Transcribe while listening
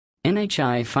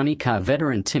NHRA funny car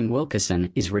veteran Tim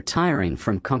Wilkerson is retiring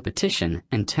from competition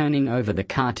and turning over the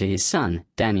car to his son,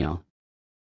 Daniel.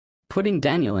 Putting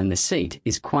Daniel in the seat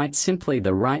is quite simply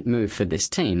the right move for this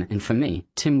team and for me,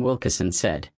 Tim Wilkerson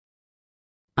said.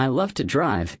 I love to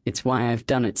drive, it's why I've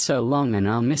done it so long and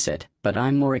I'll miss it, but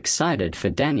I'm more excited for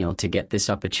Daniel to get this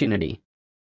opportunity.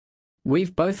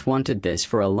 We've both wanted this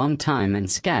for a long time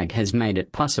and Skag has made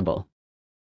it possible.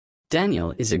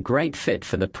 Daniel is a great fit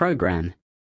for the program.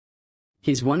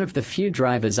 He's one of the few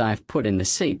drivers I've put in the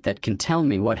seat that can tell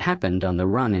me what happened on the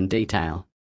run in detail.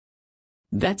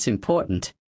 That's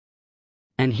important.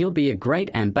 And he'll be a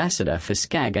great ambassador for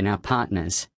Skag and our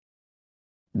partners.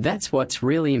 That's what's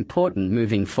really important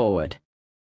moving forward.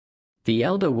 The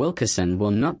elder Wilkerson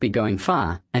will not be going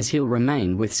far, as he'll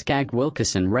remain with Skag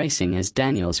Wilkerson Racing as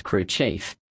Daniel's crew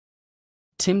chief.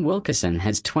 Tim Wilkerson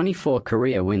has 24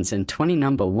 career wins and 20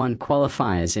 number 1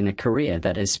 qualifiers in a career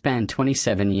that has spanned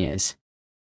 27 years.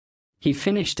 He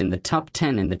finished in the top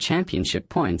 10 in the championship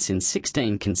points in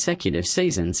 16 consecutive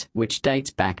seasons, which dates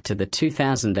back to the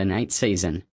 2008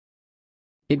 season.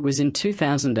 It was in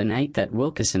 2008 that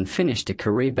Wilkerson finished a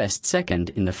career-best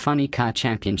second in the Funny Car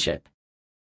Championship.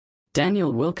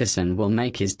 Daniel Wilkerson will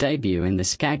make his debut in the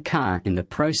Skag car in the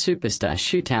Pro Superstar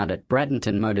Shootout at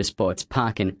Bradenton Motorsports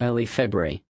Park in early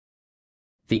February.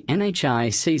 The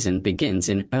NHRA season begins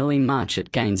in early March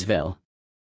at Gainesville.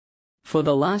 For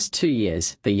the last 2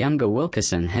 years, the younger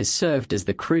Wilkerson has served as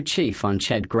the crew chief on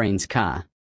Ched Green's car.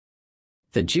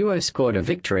 The duo scored a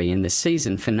victory in the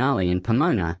season finale in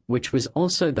Pomona, which was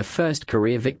also the first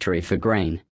career victory for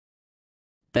Green.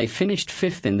 They finished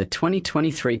 5th in the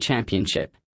 2023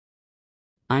 championship.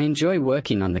 I enjoy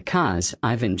working on the cars,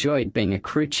 I've enjoyed being a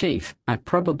crew chief, I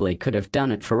probably could have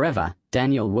done it forever,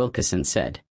 Daniel Wilkerson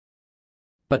said.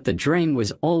 But the dream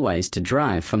was always to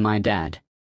drive for my dad.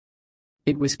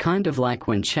 It was kind of like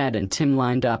when Chad and Tim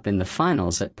lined up in the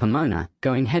finals at Pomona,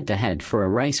 going head-to-head for a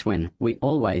race win. We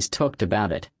always talked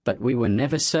about it, but we were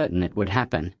never certain it would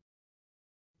happen.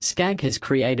 Skag has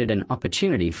created an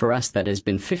opportunity for us that has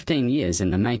been 15 years in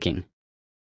the making.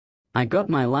 I got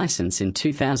my license in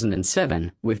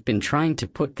 2007, we've been trying to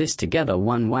put this together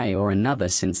one way or another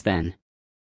since then.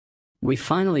 We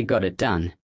finally got it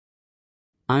done.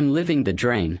 I'm living the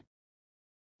dream.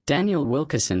 Daniel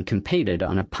Wilkerson competed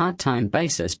on a part-time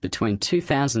basis between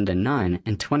 2009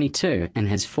 and 22 and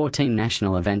has 14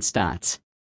 national event starts.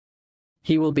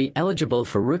 He will be eligible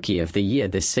for Rookie of the Year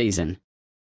this season.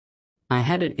 I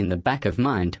had it in the back of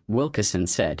mind, Wilkerson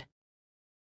said.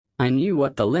 I knew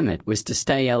what the limit was to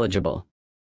stay eligible.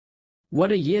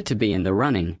 What a year to be in the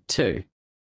running, too.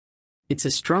 It's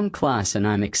a strong class and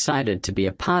I'm excited to be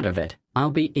a part of it.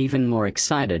 I'll be even more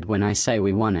excited when I say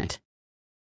we won it.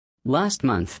 Last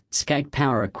month, Skag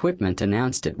Power Equipment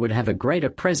announced it would have a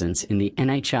greater presence in the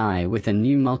NHRA with a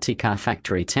new multi-car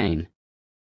factory team.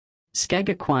 Skag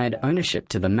acquired ownership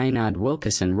to the Maynard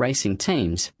Wilkerson Racing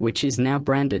teams, which is now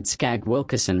branded Skag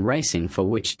Wilkerson Racing, for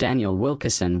which Daniel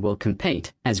Wilkerson will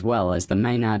compete, as well as the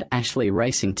Maynard Ashley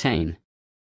Racing team.